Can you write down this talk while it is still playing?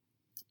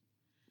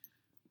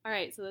All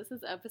right, so this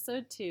is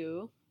episode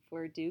 2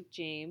 for Duke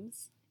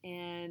James,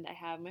 and I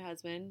have my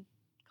husband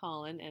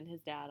Colin and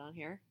his dad on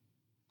here.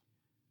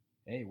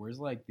 Hey, where's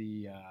like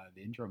the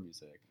intro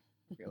music?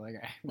 I feel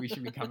like we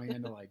should be coming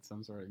into like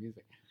some sort of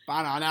music.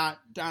 Ba-da-da,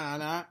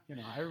 da-da-da. You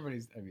know,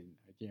 everybody's. I mean,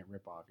 I can't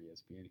rip off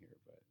ESPN here,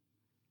 but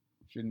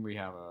shouldn't we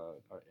have a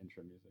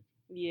intro music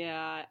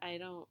Yeah, I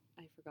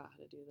forgot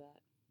how to do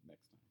that.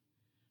 next time?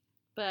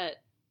 But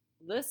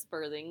this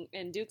birthing,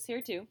 and Duke's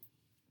here too.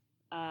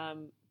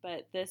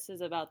 But this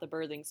is about the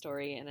birthing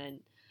story, and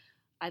then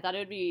I thought it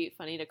would be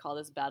funny to call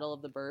this Battle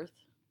of the Birth,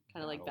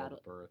 kind of like Battle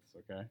of Births.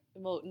 Okay.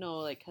 Well, no,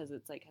 like because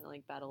it's like kind of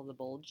like Battle of the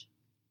Bulge.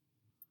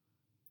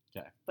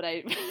 Okay. But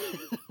I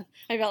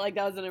felt like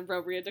that was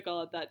inappropriate to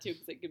call it that too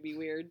because it could be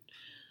weird.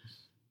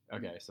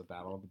 Okay, so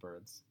Battle of the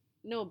Birds.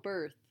 No,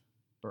 birth.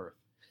 Birth.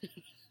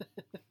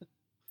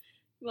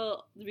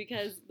 Well,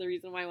 because the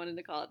reason why I wanted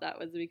to call it that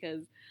was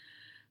because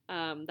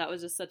that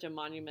was just such a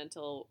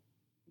monumental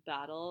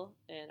battle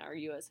in our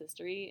U.S.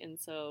 history, and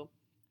so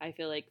I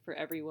feel like for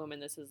every woman,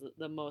 this is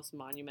the most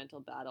monumental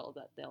battle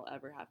that they'll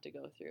ever have to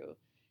go through.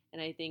 And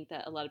I think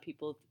that a lot of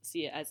people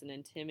see it as an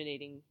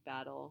intimidating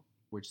battle.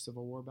 Which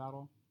Civil War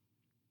battle?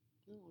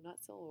 No,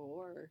 not Civil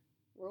War.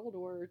 World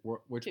War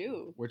which,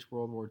 II. Which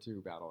World War II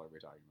battle are we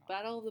talking about?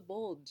 Battle of the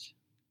Bulge.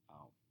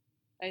 Oh.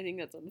 I think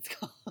that's what it's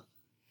called.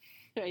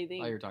 I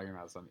thought you were talking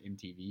about some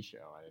MTV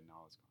show. I didn't know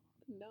what was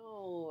going on.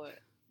 No.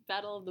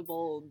 Battle of the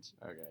Bulge.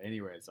 Okay.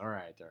 Anyways, all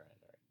right.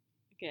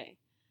 Okay.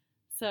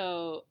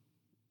 So,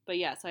 but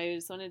yeah, so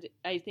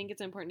I think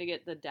it's important to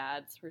get the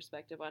dad's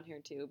perspective on here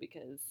too,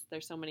 because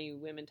there's so many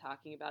women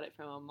talking about it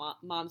from a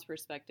mom's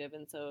perspective.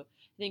 And so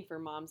I think for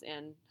moms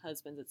and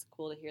husbands, it's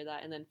cool to hear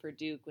that. And then for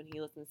Duke, when he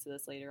listens to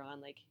this later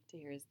on, like to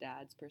hear his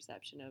dad's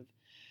perception of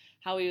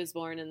how he was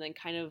born and then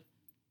kind of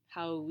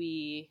how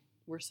we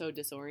were so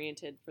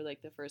disoriented for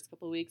like the first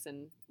couple of weeks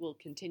and will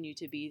continue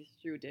to be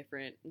through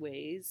different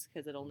ways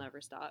because it'll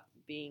never stop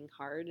being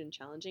hard and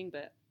challenging.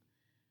 But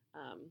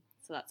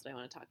so that's what I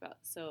want to talk about.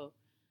 So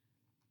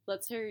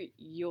let's hear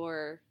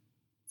your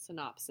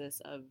synopsis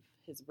of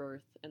his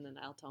birth, and then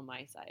I'll tell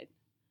my side.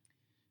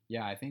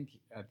 Yeah, I think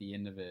at the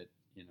end of it,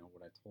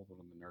 what I told one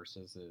of the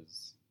nurses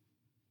is,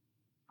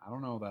 I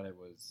don't know that it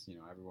was,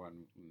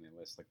 everyone, when they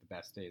list like the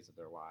best days of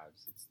their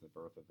lives, it's the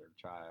birth of their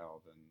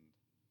child and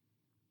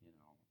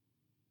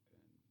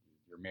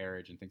your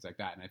marriage and things like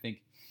that. And I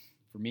think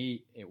for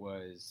me, it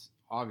was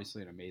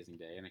obviously an amazing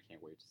day, and I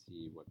can't wait to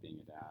see what being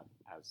a dad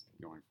has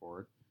going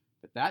forward.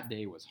 But that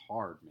day was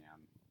hard,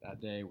 man.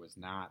 That day was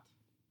not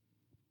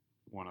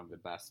one of the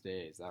best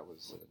days. That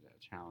was a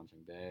challenging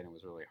day, and it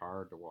was really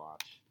hard to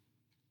watch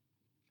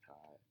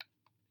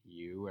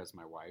you, as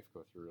my wife,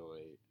 go through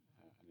really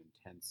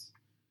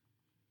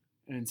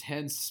an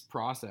intense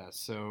process.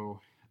 So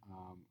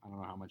I don't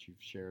know how much you've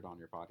shared on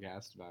your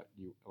podcast about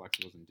you.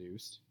 Alexa was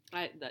induced.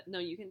 No,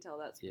 you can tell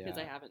that's because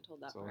I haven't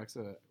told that. So part.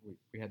 Alexa,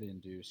 we had to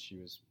induce. She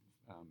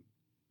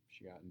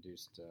got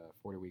induced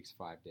 40 weeks,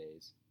 5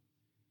 days.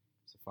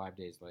 So 5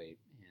 days late,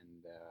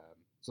 and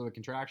so the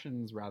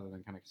contractions, rather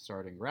than kind of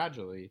starting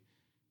gradually,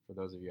 for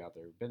those of you out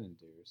there who've been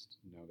induced,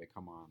 they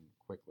come on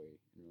quickly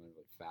and really,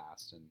 really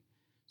fast. And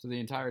so the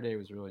entire day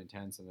was really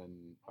intense. And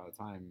then by the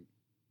time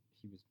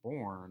he was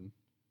born,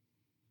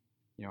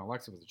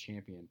 Alexa was a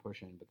champion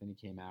pushing, but then he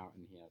came out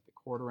and he had the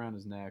cord around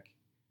his neck,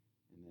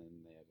 and then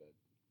they had to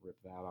rip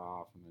that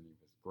off, and then he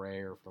was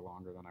grayer for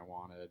longer than I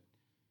wanted.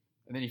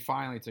 And then he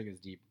finally took his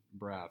deep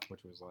breath,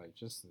 which was like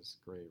just this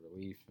great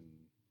relief, and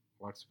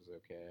Alexa was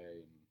okay.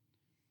 And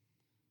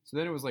so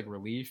then it was like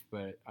relief,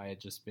 but I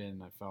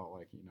felt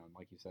like,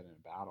 like you said, in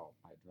a battle,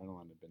 my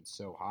adrenaline had been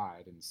so high,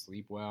 I didn't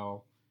sleep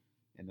well.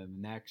 And then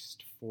the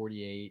next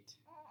 48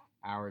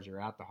 hours you're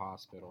at the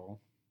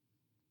hospital,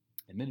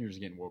 and then you're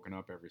just getting woken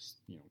up every,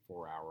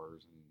 4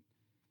 hours. And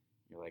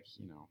you're like,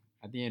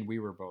 at the end, we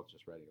were both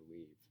just ready to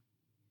leave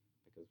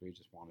because we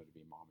just wanted to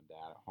be mom and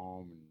dad at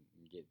home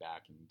and get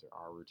back into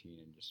our routine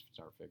and just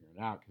start figuring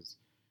it out, because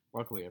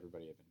luckily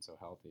everybody had been so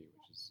healthy,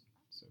 which is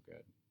so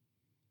good.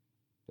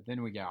 But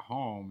then we got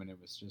home, and it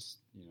was just,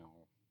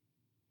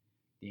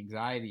 the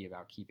anxiety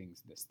about keeping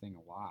this thing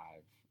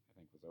alive, I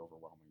think, was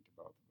overwhelming to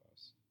both of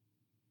us.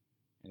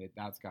 And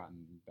that's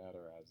gotten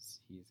better as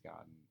he's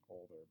gotten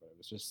older, but it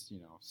was just,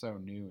 so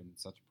new and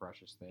such a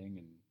precious thing.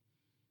 And,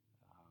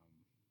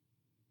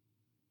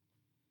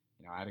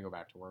 I had to go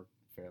back to work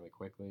fairly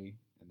quickly,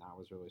 and that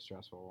was really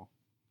stressful.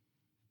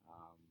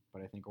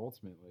 But I think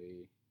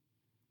ultimately,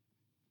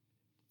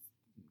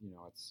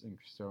 it's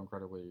so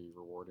incredibly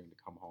rewarding to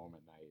come home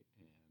at night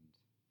and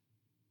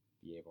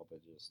be able to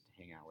just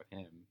hang out with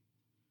him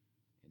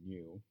and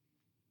you.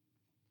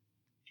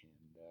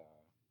 And,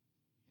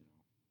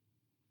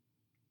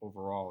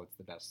 overall, it's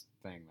the best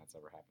thing that's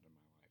ever happened in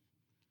my life.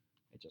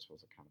 It just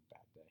was a kind of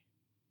bad day.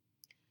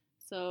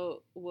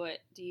 So what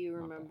do you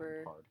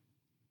remember? Hard.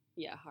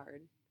 Yeah,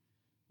 hard.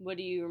 What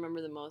do you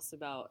remember the most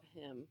about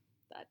him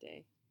that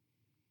day?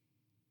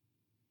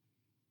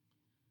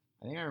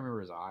 I think I remember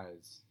his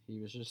eyes.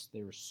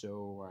 They were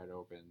so wide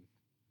open.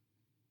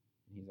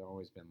 He's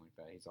always been like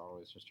that. He's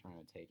always just trying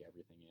to take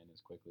everything in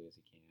as quickly as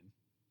he can.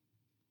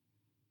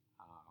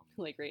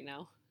 Like right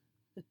now.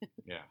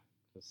 Yeah,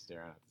 just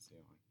staring at the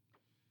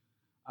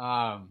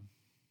ceiling.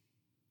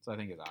 So I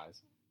think his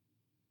eyes.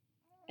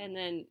 And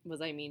then,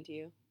 was I mean to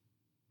you?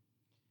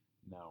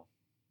 No,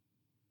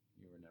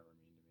 you were never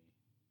mean to me.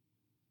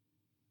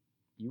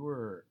 You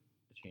were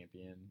a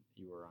champion.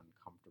 You were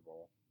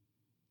uncomfortable.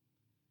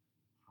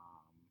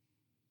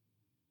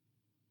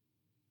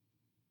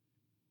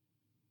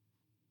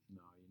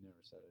 No, you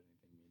never said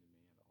anything mean to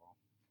me at all.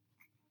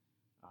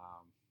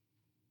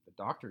 The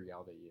doctor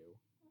yelled at you,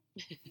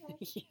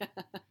 Yeah.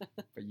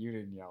 but you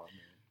didn't yell at me.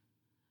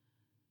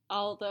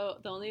 Although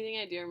the only thing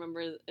I do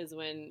remember is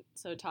when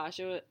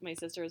Tasha, my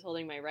sister, was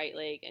holding my right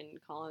leg,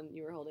 and Colin,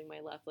 you were holding my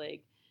left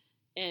leg,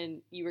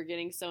 and you were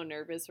getting so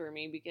nervous for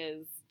me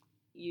because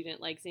you didn't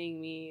like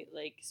seeing me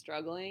like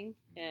struggling,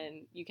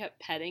 and you kept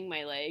petting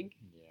my leg.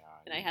 Yeah.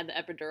 And I had the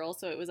epidural,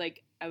 so it was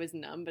like I was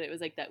numb, but it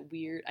was like that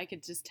weird. I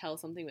could just tell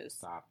something was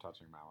Stop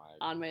touching my leg.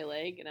 on my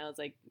leg, and I was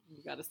like,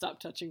 "You got to stop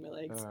touching my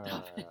leg.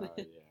 Stop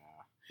it."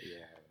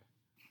 Yeah.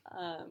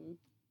 Um,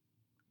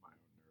 My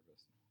own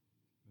nervousness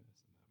in that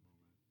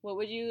moment. what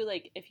would you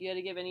like if you had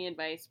to give any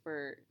advice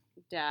for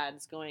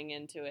dads going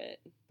into it?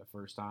 The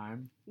first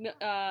time? No,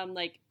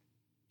 like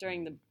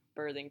during the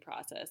birthing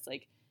process,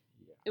 like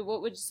Yeah.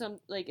 what would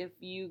if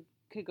you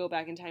could go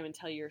back in time and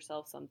tell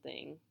yourself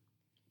something,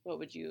 what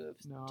would you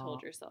have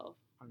told yourself?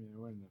 I mean, I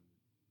wouldn't have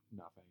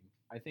nothing.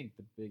 I think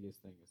the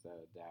biggest thing is that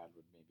a dad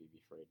would maybe be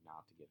afraid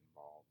not to get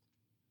involved,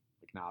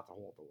 like not to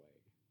hold the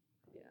leg.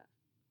 Right? Yeah.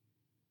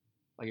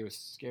 Like it was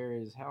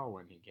scary as hell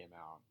when he came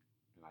out,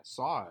 and I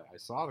saw it. I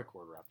saw the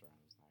cord wrapped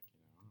around his neck.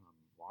 I'm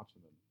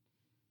watching the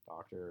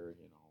doctor,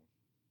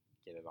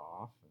 get it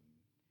off, and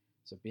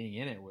so being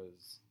in it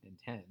was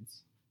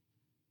intense.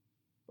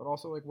 But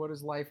also, like, what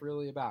is life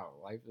really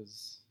about?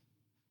 Life's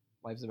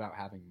about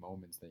having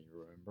moments that you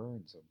remember,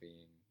 and so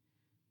being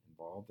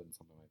involved in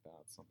something like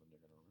that is something you're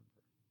going to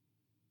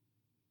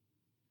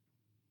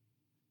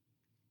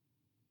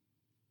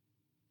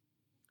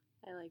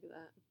remember. I like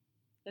that.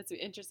 That's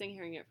interesting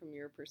hearing it from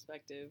your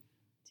perspective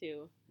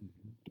too.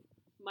 Mm-hmm.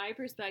 My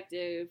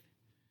perspective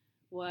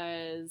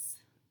was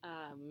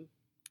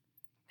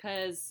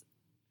because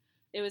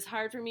it was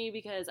hard for me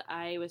because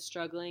I was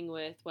struggling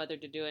with whether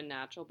to do a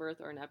natural birth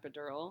or an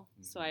epidural.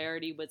 Mm-hmm. So I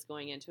already was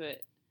going into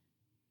it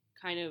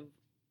kind of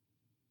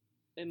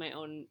in my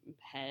own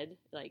head,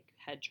 like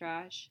head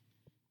trash,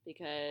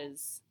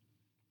 because,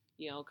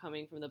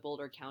 coming from the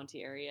Boulder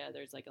County area,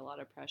 there's like a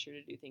lot of pressure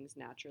to do things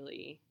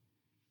naturally.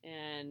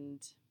 And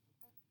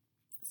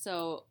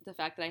so the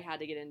fact that I had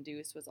to get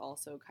induced was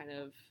also kind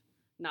of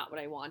not what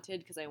I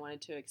wanted, because I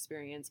wanted to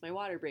experience my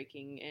water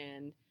breaking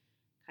and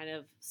kind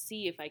of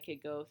see if I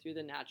could go through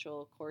the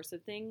natural course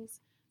of things.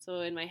 So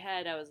in my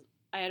head,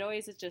 I had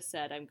always just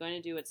said, I'm going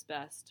to do what's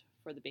best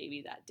for the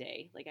baby that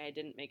day. Like I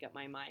didn't make up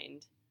my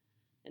mind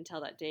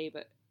until that day,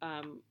 but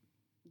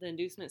the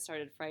inducement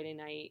started Friday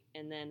night,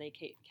 and then they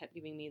kept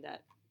giving me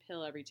that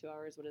pill every 2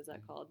 hours. What is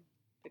that called?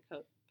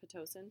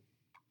 Pitocin?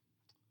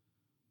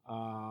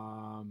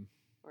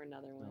 Or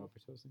another one? No,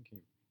 Pitocin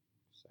came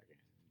second.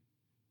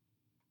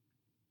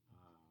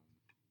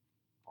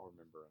 I'll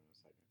remember in a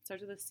second.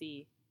 Starts with a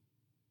C.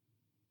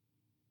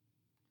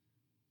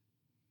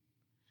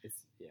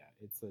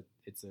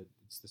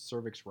 It's the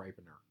cervix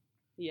ripener.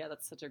 Yeah,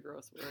 that's such a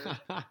gross word.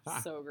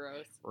 So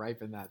gross.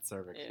 Ripen that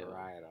cervix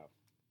right up.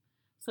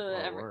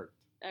 So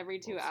every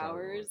 2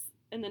 hours,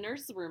 and the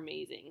nurses were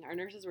amazing. Our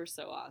nurses were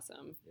so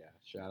awesome. Yeah,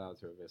 shout out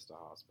to Avista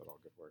Hospital.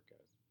 Good work, guys.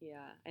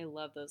 Yeah, I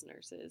love those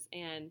nurses.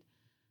 And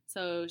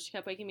so she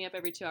kept waking me up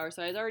every 2 hours.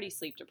 So I was already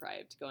sleep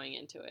deprived going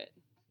into it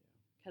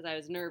because I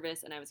was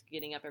nervous and I was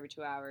getting up every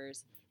 2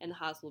 hours, and the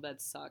hospital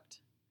bed sucked.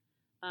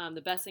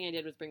 The best thing I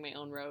did was bring my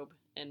own robe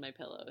and my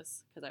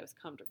pillows because I was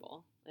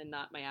comfortable and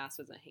my ass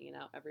wasn't hanging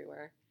out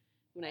everywhere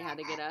when I had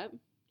to get up.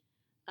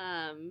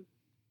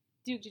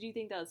 Duke, did you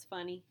think that was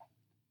funny?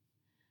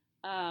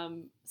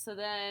 So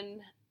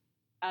then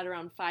at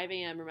around 5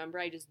 a.m., remember,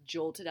 I just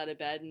jolted out of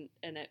bed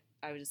and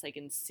I was just like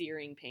in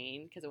searing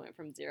pain because it went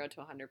from 0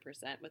 to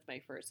 100% with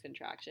my first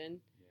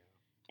contraction.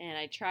 Yeah. And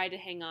I tried to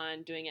hang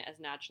on, doing it as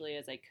naturally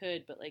as I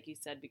could, but like you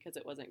said, because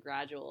it wasn't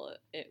gradual,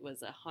 it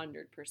was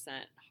 100%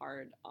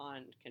 hard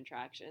on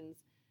contractions.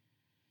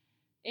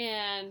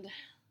 And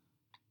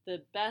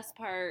the best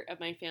part of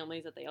my family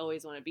is that they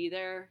always want to be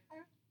there.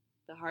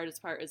 The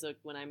hardest part is like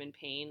when I'm in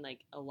pain, like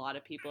a lot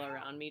of people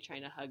around me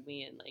trying to hug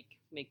me and like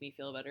make me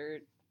feel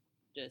better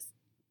just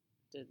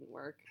didn't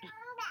work.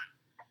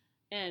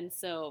 And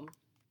so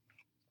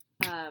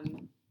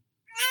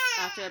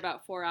after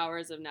about 4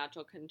 hours of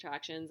natural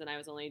contractions, and I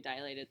was only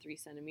dilated 3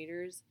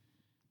 centimeters,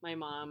 my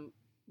mom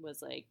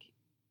was like,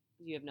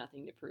 you have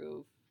nothing to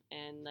prove.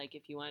 And like,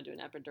 if you want to do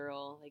an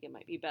epidural, like it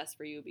might be best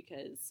for you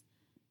because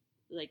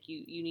like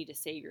you need to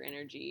save your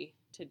energy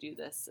to do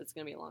this. It's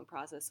going to be a long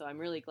process. So I'm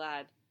really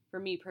glad for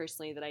me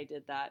personally that I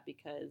did that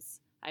because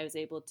I was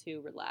able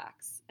to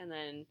relax. And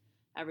then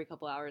every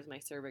couple hours, my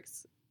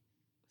cervix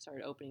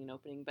started opening and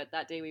opening. But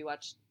that day we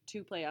watched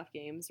 2 playoff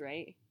games,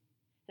 right?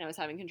 and I was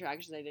having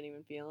contractions. I didn't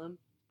even feel them.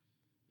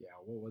 Yeah,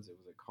 what was it?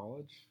 Was it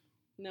college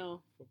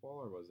No.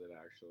 football, or was it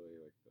actually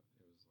like it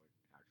was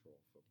like actual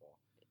football?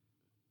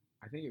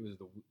 I think it was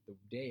the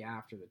day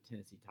after the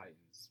Tennessee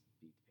Titans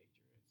beat the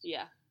Patriots.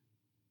 Yeah.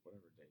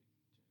 Whatever date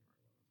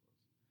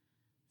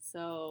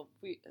So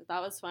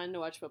that was fun to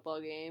watch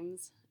football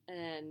games,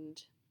 and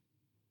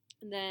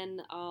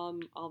then all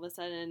of a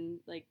sudden,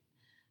 like,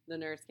 the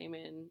nurse came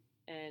in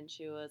and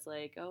she was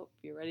like, "Oh,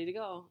 you're ready to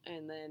go,"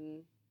 and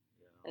then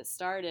Yeah. it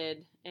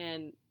started,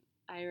 and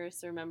I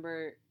just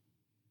remember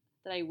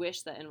that I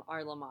wish that in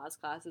our Lamaze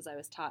classes I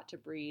was taught to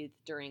breathe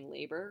during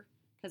labor,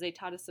 because they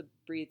taught us to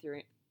breathe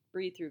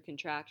through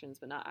contractions,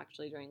 but not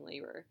actually during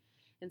labor.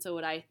 And so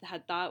what I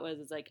had thought was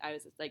is like I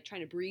was like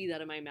trying to breathe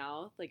out of my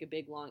mouth like a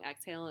big long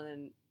exhale, and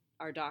then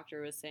our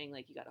doctor was saying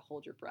like you got to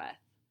hold your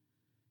breath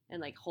and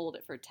like hold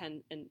it for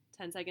 10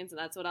 seconds, and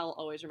that's what I'll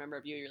always remember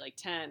of you. You're like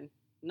 10,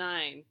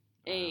 9,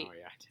 8, Oh,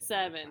 yeah,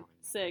 7,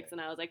 6,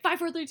 and I was like 5,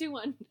 4, 3, 2,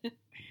 1. Yeah,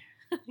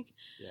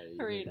 you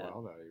Hurry did up.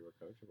 well though. You were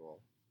coachable.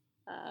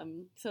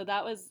 So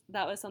that was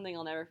something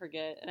I'll never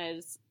forget,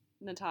 and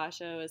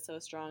Natasha was so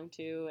strong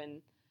too,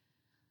 and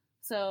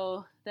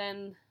so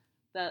then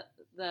the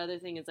other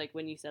thing is like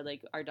when you said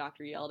like our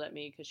doctor yelled at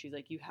me because she's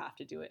like you have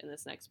to do it in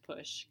this next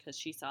push because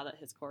she saw that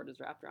his cord was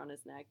wrapped around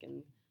his neck,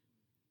 and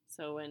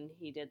so when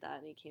he did that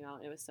and he came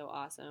out, it was so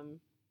awesome.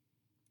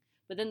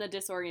 But then the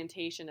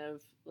disorientation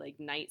of like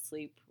night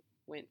sleep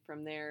went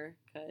from there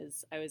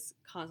because I was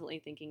constantly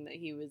thinking that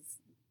he was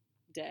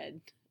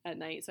dead at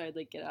night, so I'd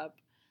like get up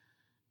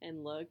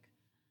and look,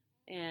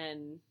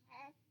 and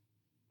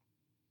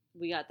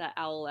we got that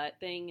owlette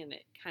thing, and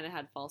it kind of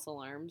had false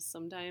alarms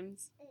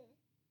sometimes.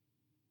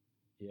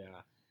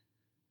 Yeah.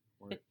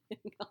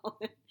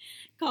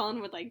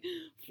 Colin would like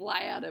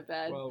fly out of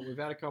bed. Well, we've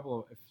had a couple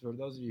of. For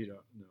those of you who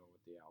don't know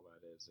what the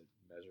owlette is, it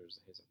measures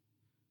his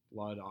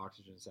blood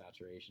oxygen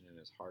saturation and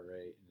his heart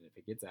rate, and if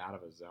it gets out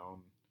of a zone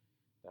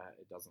that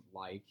it doesn't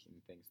like and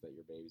thinks that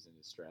your baby's in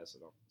distress,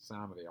 it'll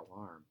sound the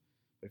alarm.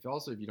 But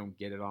if you don't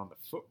get it on the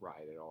foot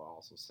right, it'll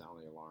also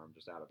sound the alarm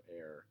just out of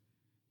air.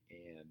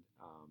 And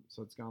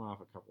so it's gone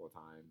off a couple of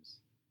times.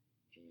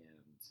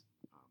 And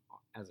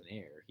as an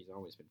heir, he's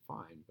always been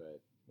fine. But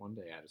one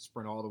day I had to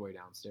sprint all the way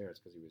downstairs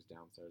because he was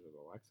downstairs with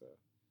Alexa.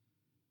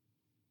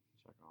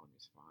 Check on him,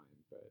 he's fine.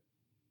 But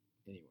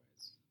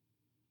anyways,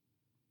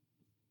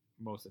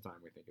 most of the time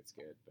we think it's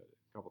good, but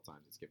a couple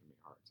times it's given me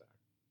a heart attack.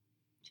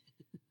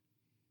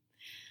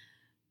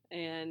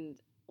 And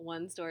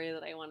one story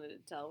that I wanted to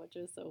tell, which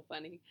was so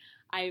funny,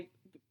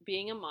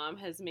 being a mom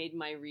has made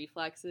my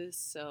reflexes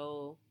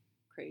so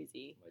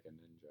crazy. Like a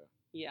ninja.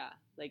 Yeah,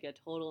 like a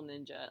total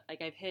ninja.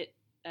 Like I've hit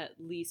at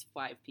least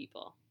 5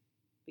 people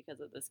because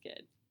of this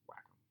kid.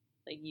 Whack 'em.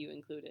 Like you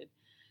included.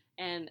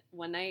 And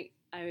one night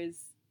I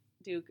was,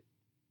 Duke,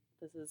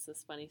 this is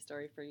this funny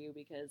story for you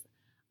because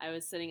I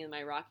was sitting in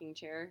my rocking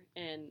chair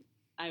and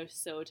I was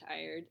so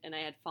tired and I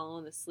had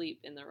fallen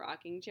asleep in the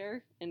rocking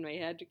chair and my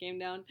head came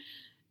down,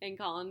 and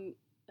Colin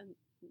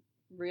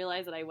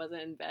realized that I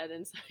wasn't in bed,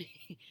 and so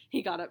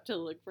he got up to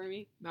look for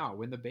me. No,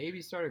 when the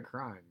baby started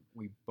crying,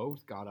 we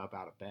both got up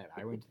out of bed.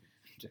 I went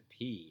to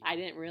pee. I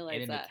didn't realize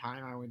and in that. the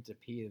time I went to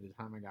pee to the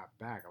time I got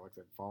back,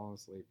 Alexa had fallen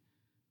asleep.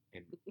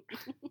 And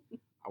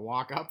I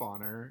walk up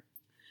on her.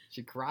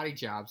 She karate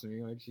chops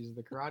me like she's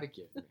the Karate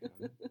Kid,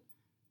 man.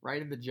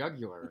 Right in the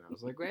jugular. And I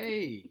was like,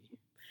 hey.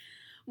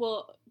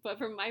 Well, but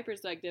from my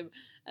perspective,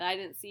 I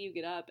didn't see you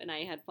get up, and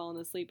I had fallen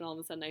asleep, and all of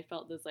a sudden I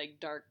felt this like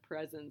dark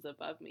presence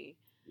above me.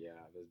 Yeah,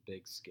 this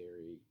big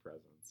scary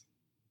presence.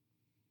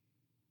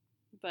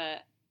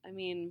 But I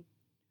mean,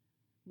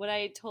 what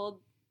I told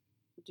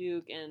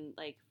Duke, and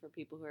like for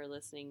people who are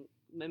listening,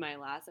 in my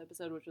last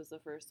episode, which was the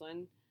first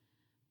one,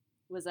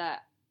 was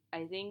that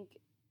I think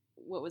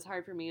what was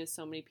hard for me is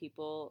so many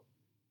people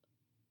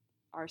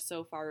are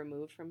so far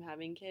removed from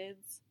having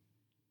kids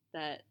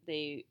that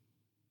they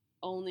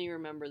only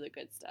remember the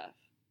good stuff.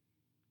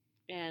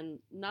 And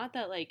not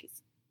that like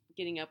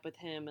getting up with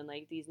him and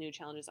like these new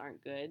challenges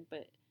aren't good,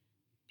 but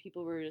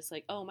people were just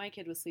like, oh, my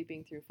kid was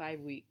sleeping through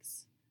 5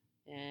 weeks,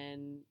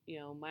 and you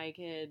know, my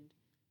kid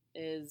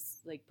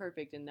is like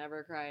perfect and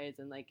never cries,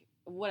 and like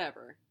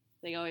whatever.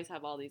 They always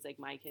have all these like,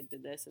 my kid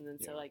did this, and then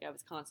so like I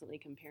was constantly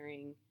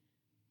comparing,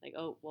 like,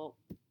 oh well,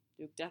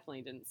 Duke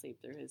definitely didn't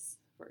sleep through his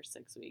first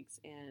 6 weeks,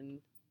 and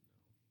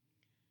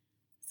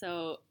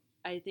so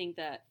I think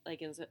that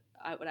like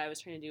what I was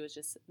trying to do was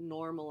just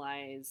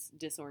normalize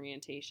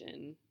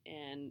disorientation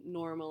and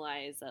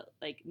normalize that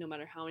like no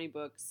matter how many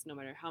books, no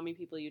matter how many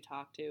people you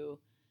talk to,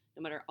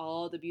 no matter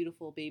all the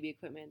beautiful baby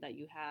equipment that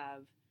you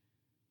have,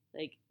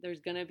 like there's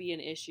going to be an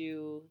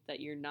issue that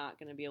you're not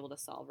going to be able to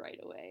solve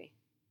right away,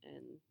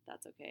 and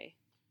that's okay.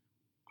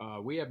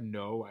 We have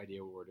no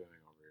idea what we're doing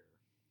over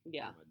here.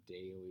 Yeah. On a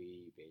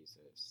daily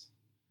basis.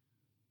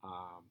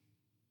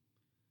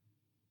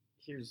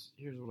 Here's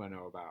what I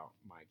know about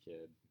my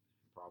kid,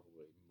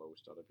 probably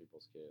most other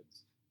people's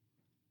kids,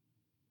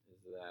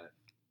 is that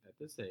at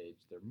this age,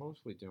 they're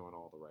mostly doing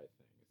all the right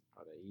things.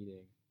 Are they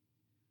eating?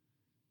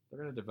 They're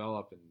going to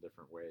develop in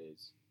different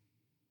ways.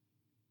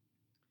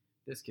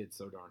 this kid's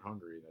so darn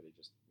hungry that he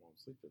just won't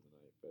sleep through the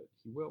night, but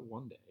he will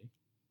one day.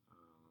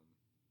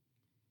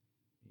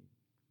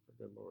 For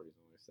good Lord, he's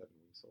only 7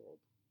 weeks old.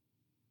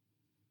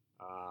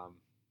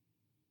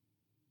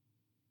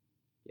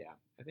 Yeah,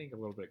 I think a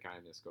little bit of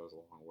kindness goes a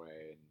long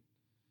way, and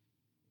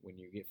when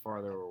you get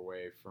farther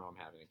away from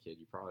having a kid,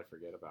 you probably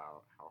forget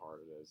about how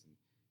hard it is, and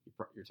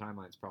your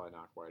timeline's probably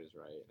not quite as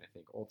right. And I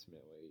think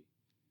ultimately,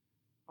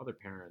 other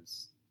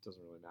parents,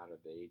 doesn't really matter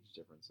the age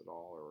difference at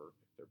all, or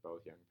if they're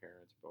both young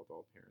parents or both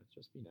old parents,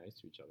 just be nice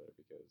to each other,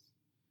 because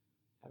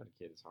having a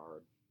kid is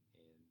hard,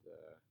 and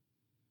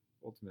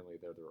ultimately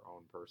they're their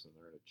own person.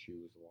 They're going to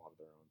choose a lot of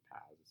their own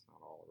paths. It's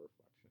not all a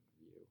reflection of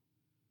you.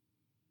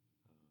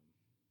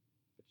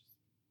 But just,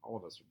 all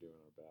of us are doing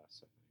our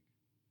best, I think.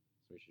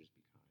 So we should just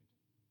be kind.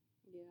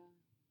 Yeah.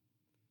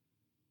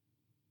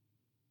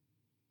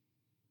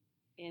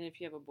 And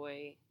if you have a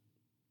boy,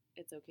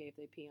 it's okay if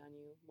they pee on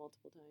you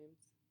multiple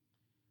times.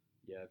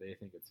 Yeah, they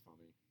think it's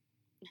funny.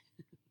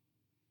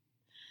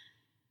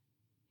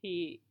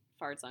 He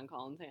farts on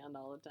Colin's hand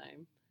all the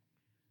time.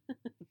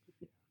 Yeah,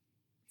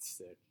 it's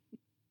sick.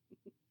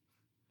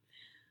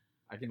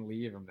 I can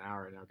leave him now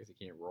right now because he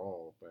can't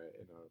roll, but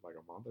in like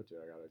a month or two,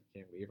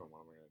 can't leave him.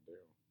 What am I gonna do?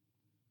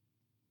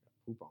 Got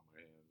poop on my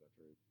hands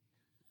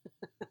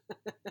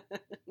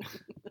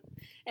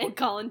after. And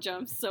Colin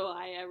jumps so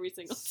high every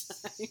single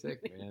time. Sick,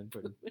 man.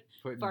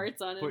 Putting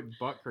farts on him. Putting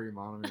butt cream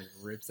on him and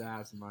rips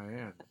ass in my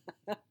hand.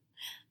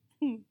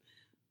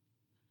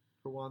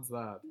 Who wants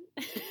that?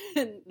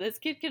 This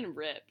kid can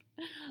rip.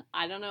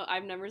 I don't know.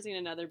 I've never seen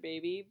another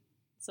baby,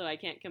 so I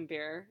can't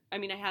compare. I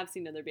mean, I have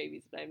seen other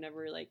babies, but I've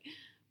never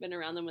been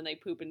around them when they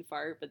poop and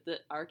fart. But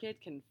our kid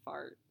can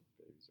fart.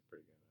 Babies are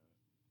pretty good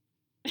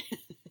at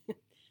it.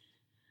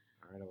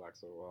 All right,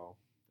 Alexa. Well,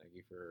 thank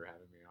you for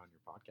having me on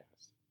your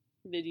podcast.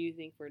 Did you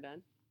think we're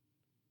done?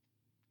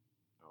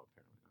 Oh,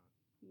 apparently not.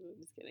 No,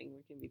 I'm just kidding.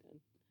 We can be done.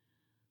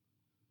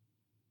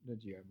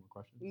 Did you have more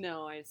questions?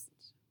 No, I just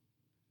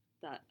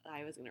thought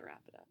I was going to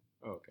wrap it up.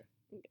 Oh, okay.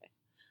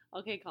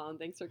 Okay, Colin,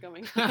 thanks for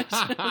coming.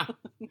 I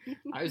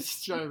was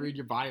just trying to read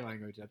your body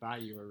language. I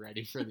thought you were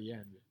ready for the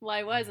end. Well,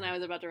 I was, and I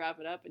was about to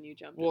wrap it up, and you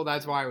jumped in. Well,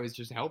 that's why I was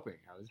just helping.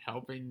 I was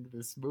helping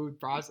the smooth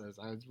process.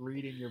 I was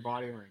reading your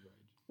body language.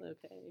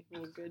 Okay,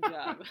 well, good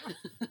job.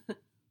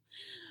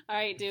 All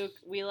right, Duke,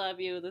 we love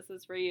you. This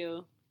is for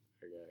you.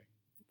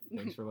 Okay.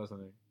 Thanks for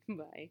listening.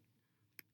 Bye.